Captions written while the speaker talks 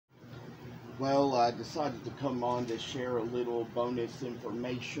Well, I decided to come on to share a little bonus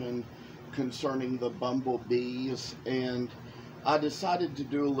information concerning the bumblebees, and I decided to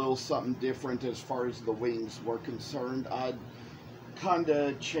do a little something different as far as the wings were concerned. I kind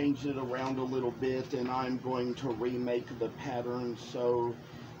of changed it around a little bit, and I'm going to remake the pattern so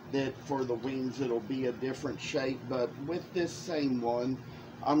that for the wings it'll be a different shape, but with this same one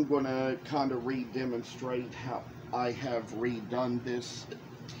I'm going to kind of re-demonstrate how I have redone this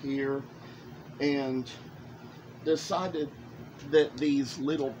here, and decided that these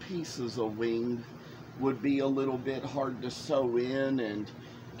little pieces of wing would be a little bit hard to sew in and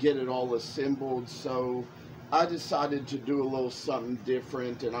get it all assembled, so I decided to do a little something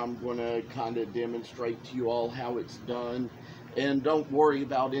different, and I'm going to kind of demonstrate to you all how it's done. And don't worry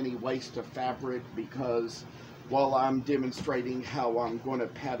about any waste of fabric, because while I'm demonstrating how I'm going to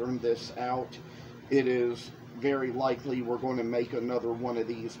pattern this out, it is very likely we're going to make another one of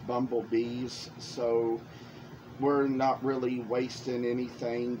these bumblebees, so we're not really wasting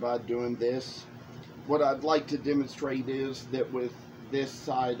anything by doing this. What I'd like to demonstrate is that with this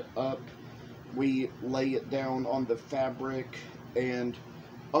side up, we lay it down on the fabric and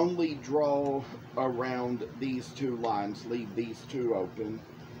only draw around these two lines, leave these two open,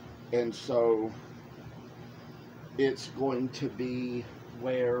 and so it's going to be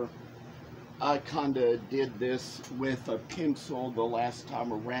where I kind of did this with a pencil the last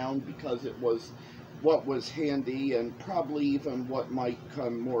time around because it was what was handy and probably even what might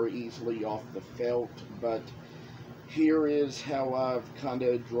come more easily off the felt. But here is how I've kind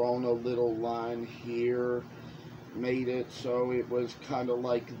of drawn a little line here, made it so it was kind of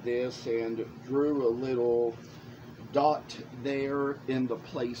like this, and drew a little dot there in the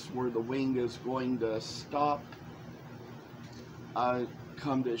place where the wing is going to stop. I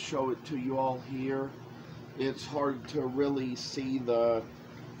come to show it to you all here. It's hard to really see the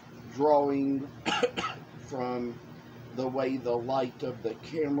drawing from the way the light of the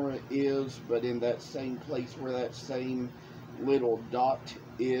camera is, but in that same place where that same little dot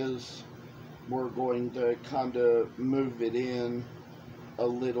is, we're going to kind of move it in a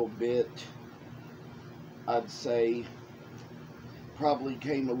little bit. I'd say probably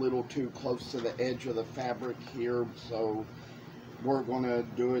came a little too close to the edge of the fabric here, so we're going to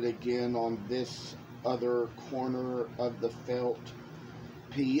do it again on this other corner of the felt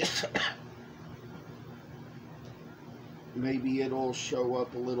piece. Maybe it'll show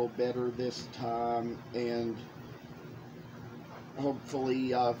up a little better this time, and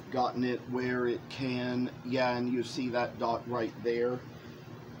hopefully I've gotten it where it can. Yeah, and you see that dot right there.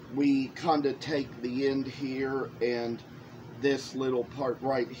 We kind of take the end here and this little part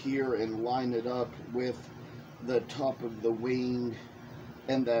right here and line it up with the top of the wing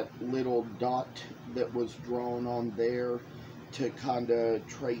and that little dot that was drawn on there to kind of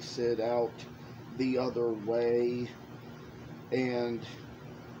trace it out the other way. And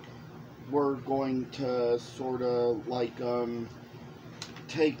we're going to sort of like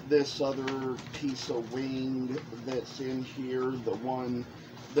take this other piece of wing that's in here, the one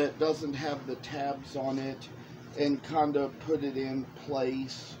that doesn't have the tabs on it, and kind of put it in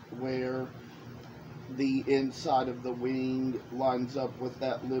place where the inside of the wing lines up with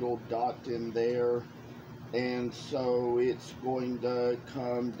that little dot in there. And so it's going to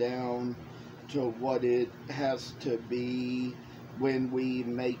come down to what it has to be when we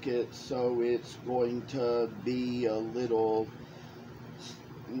make it, so it's going to be a little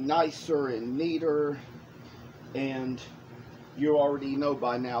nicer and neater. And you already know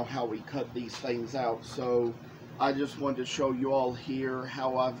by now how we cut these things out, so I just wanted to show you all here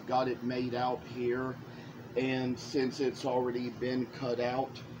how I've got it made out here. And since it's already been cut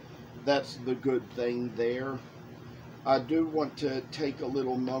out, that's the good thing there. I do want to take a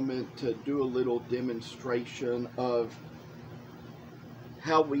little moment to do a little demonstration of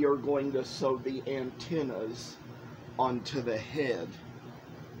how we are going to sew the antennas onto the head.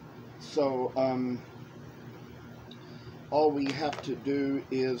 So all we have to do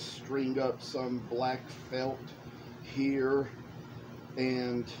is string up some black felt here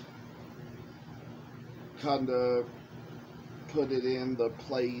and kind of put it in the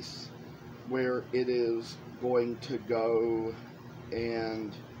place where it is going to go,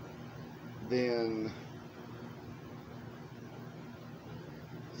 and then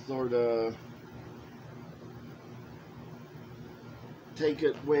sort of take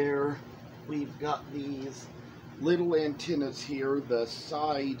it where we've got these little antennas here. The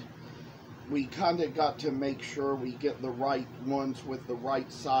side, we kind of got to make sure we get the right ones with the right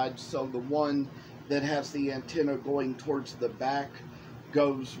side, so the one that has the antenna going towards the back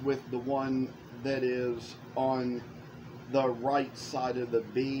goes with the one that is on the right side of the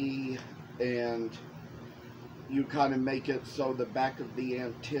bee, and you kind of make it so the back of the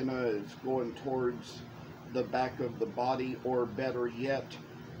antenna is going towards the back of the body, or better yet,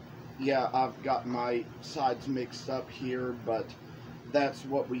 yeah, I've got my sides mixed up here, but that's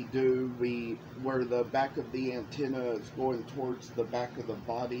what we do. Where the back of the antenna is going towards the back of the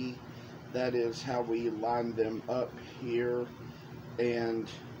body, that is how we line them up here, and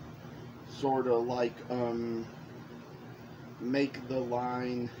sort of like make the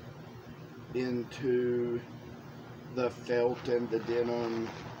line into the felt and the denim,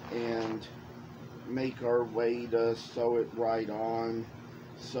 and make our way to sew it right on,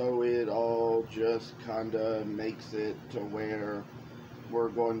 so it all just kind of makes it to where we're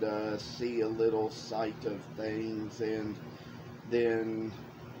going to see a little sight of things, and then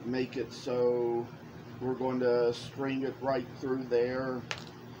make it so we're going to string it right through there.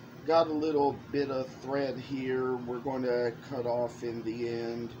 Got a little bit of thread here we're going to cut off in the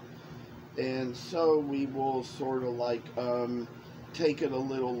end, and so we will sort of like take it a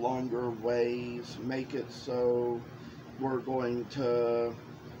little longer ways, make it so we're going to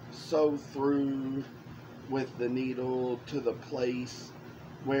sew through with the needle to the place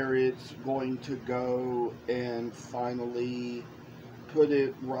where it's going to go, and finally put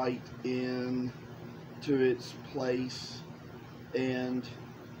it right in to its place, and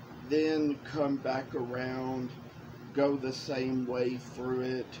then come back around, go the same way through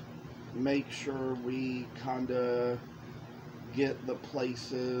it, make sure we kind of get the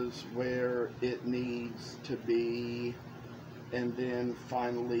places where it needs to be, and then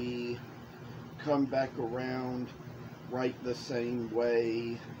finally come back around right the same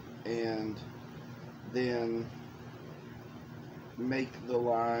way, and then make the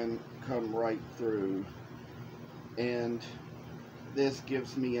line come right through. And this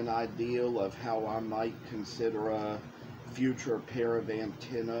gives me an ideal of how I might consider a future pair of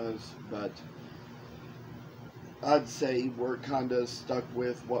antennas, but I'd say we're kind of stuck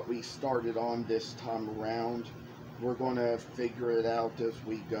with what we started on this time around. We're going to figure it out as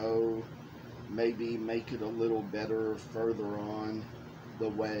we go, maybe make it a little better further on the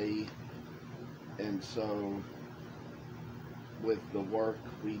way, and so with the work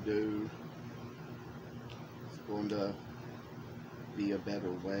we do, it's going to be a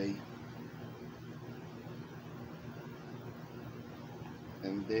better way.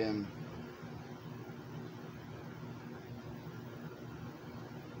 And then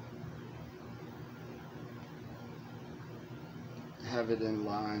have it in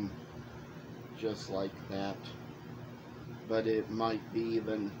line just like that. But it might be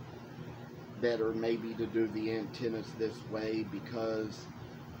even better maybe to do the antennas this way, because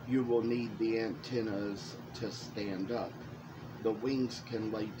you will need the antennas to stand up. The wings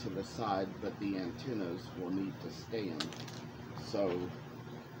can lay to the side, but the antennas will need to stand. So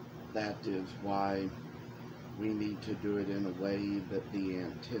that is why we need to do it in a way that the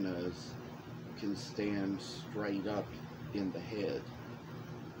antennas can stand straight up in the head,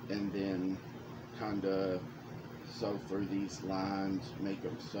 and then kind of sew through these lines, make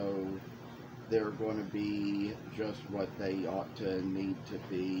them so they're going to be just what they ought to need to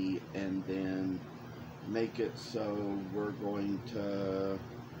be, and then make it so we're going to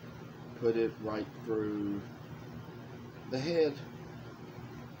put it right through the head,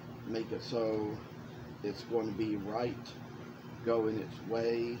 make it so it's going to be right, going its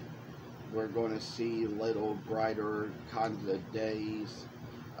way. We're going to see little brighter kinds of days.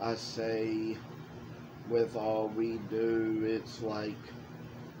 I say with all we do, it's like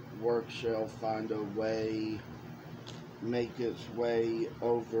work shall find a way, make its way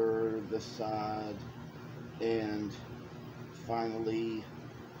over the side, and finally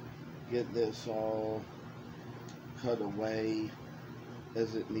get this all cut away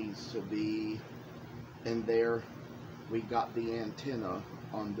as it needs to be. And there we got the antenna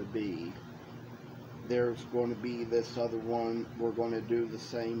on the bee. There's going to be this other one we're going to do the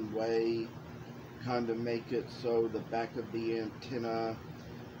same way, kind of make it so the back of the antenna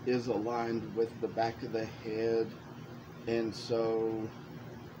is aligned with the back of the head, and so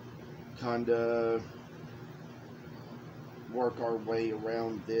kind of work our way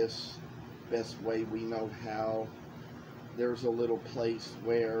around this best way we know how. There's a little place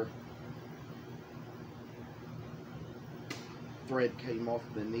where thread came off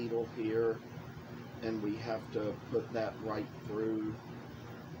the needle here, and we have to put that right through,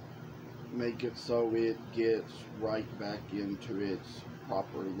 make it so it gets right back into its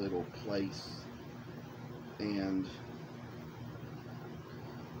proper little place, and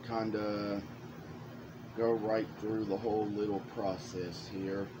kind of go right through the whole little process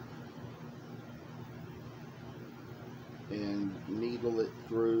here and needle it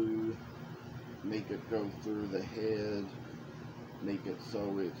through make it go through the head, make it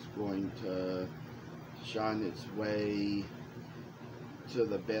so it's going to shine its way to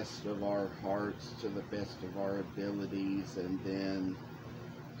the best of our hearts, to the best of our abilities, and then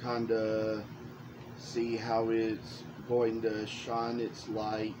kind of see how it's going to shine its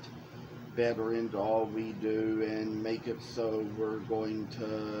light better into all we do, and make it so we're going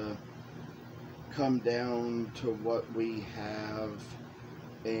to come down to what we have,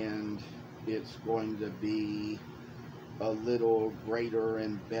 and it's going to be a little greater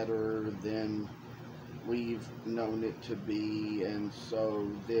and better than we've known it to be. And so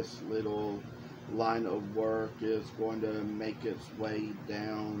this little line of work is going to make its way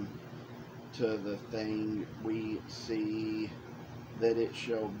down to the thing we see that it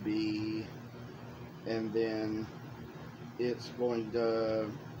shall be, and then it's going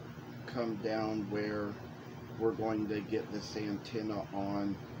to come down where we're going to get this antenna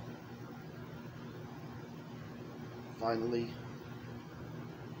on. Finally,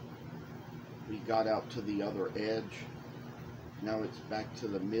 we got out to the other edge. Now it's back to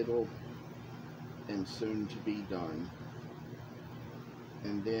the middle and soon to be done.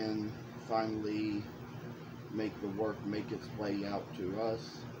 And then finally make the work make its way out to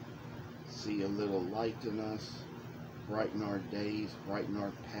us, see a little light in us, brighten our days, brighten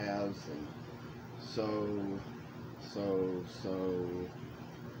our paths, and so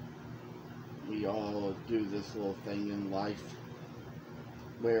we all do this little thing in life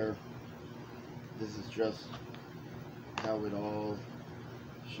where this is just how it all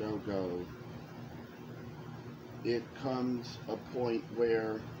shall go. It comes a point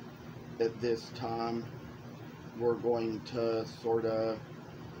where at this time we're going to sort of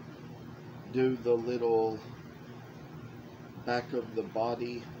do the little back of the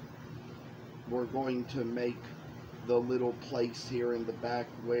body. We're going to make the little place here in the back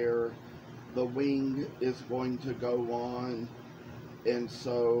where the wing is going to go on. And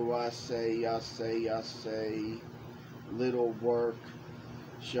so I say, little work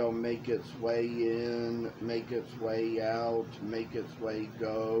shall make its way in, make its way out, make its way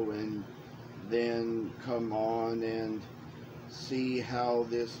go, and then come on and see how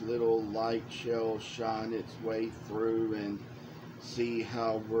this little light shall shine its way through, and see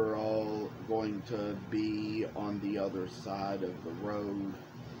how we're all going to be on the other side of the road,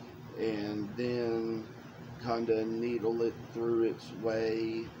 and then kind of needle it through its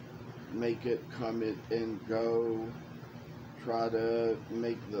way, make it come it and go, try to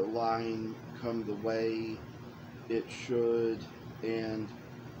make the line come the way it should, and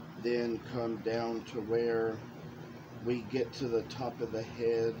then come down to where we get to the top of the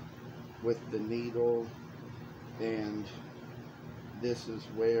head with the needle, and this is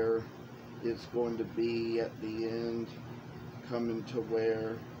where it's going to be at the end, coming to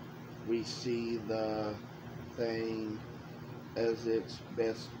where we see the thing as it's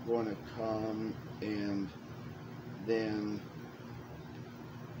best going to come, and then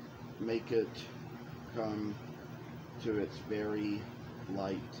make it come to its very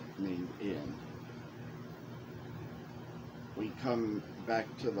lightning end. We come back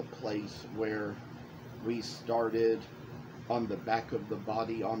to the place where we started on the back of the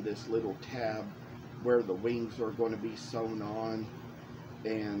body on this little tab where the wings are going to be sewn on,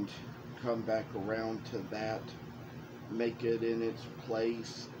 and come back around to that, make it in its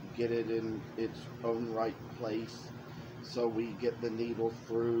place, get it in its own right place, so we get the needle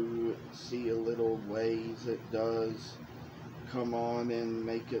through, see a little ways it does come on, and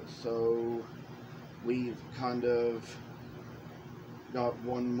make it so we've kind of got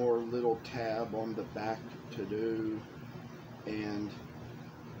one more little tab on the back to do, and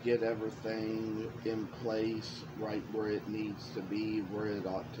get everything in place right where it needs to be, where it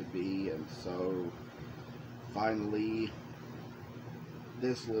ought to be. And so finally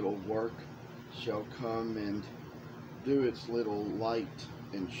this little work shall come and do its little light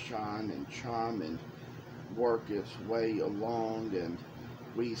and shine and chime and work its way along, and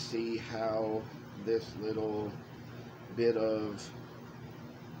we see how this little bit of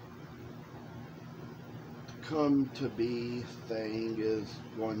come to be thing is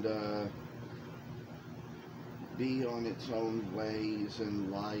going to be on its own ways in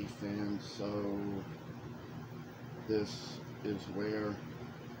life. And so this is where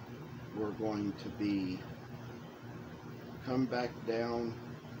we're going to be. Come back down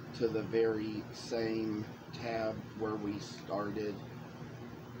to the very same tab where we started,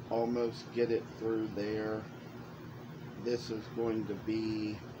 almost get it through there. This is going to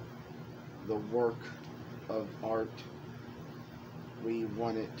be the work of art we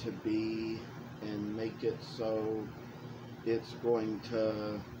want it to be, and make it so it's going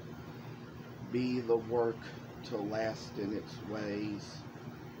to be the work to last in its ways,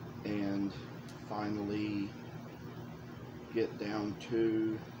 and finally get down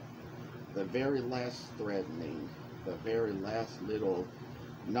to the very last threatening, the very last little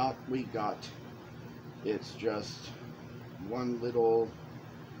knot we got. It's just one little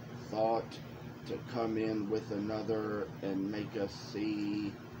thought to come in with another and make us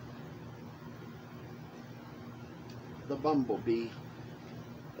see the bumblebee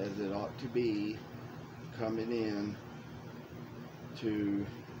as it ought to be, coming in to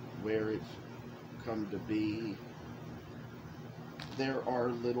where it's come to be. There are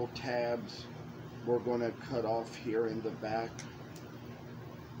little tabs we're going to cut off here in the back,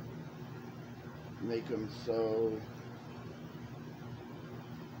 make them so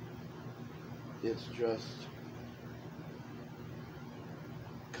it's just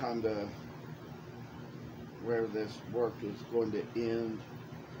kind of where this work is going to end.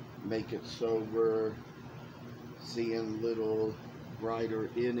 Make it so we're seeing little brighter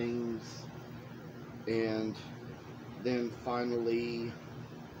innings, and then finally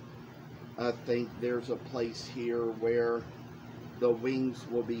I think there's a place here where the wings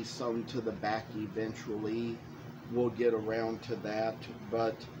will be sewn to the back eventually. We'll get around to that,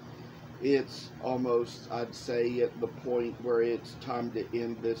 but it's almost, I'd say, at the point where it's time to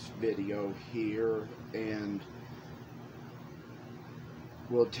end this video here, and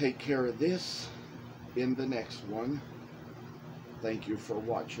we'll take care of this in the next one. Thank you for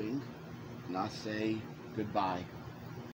watching, and I say goodbye.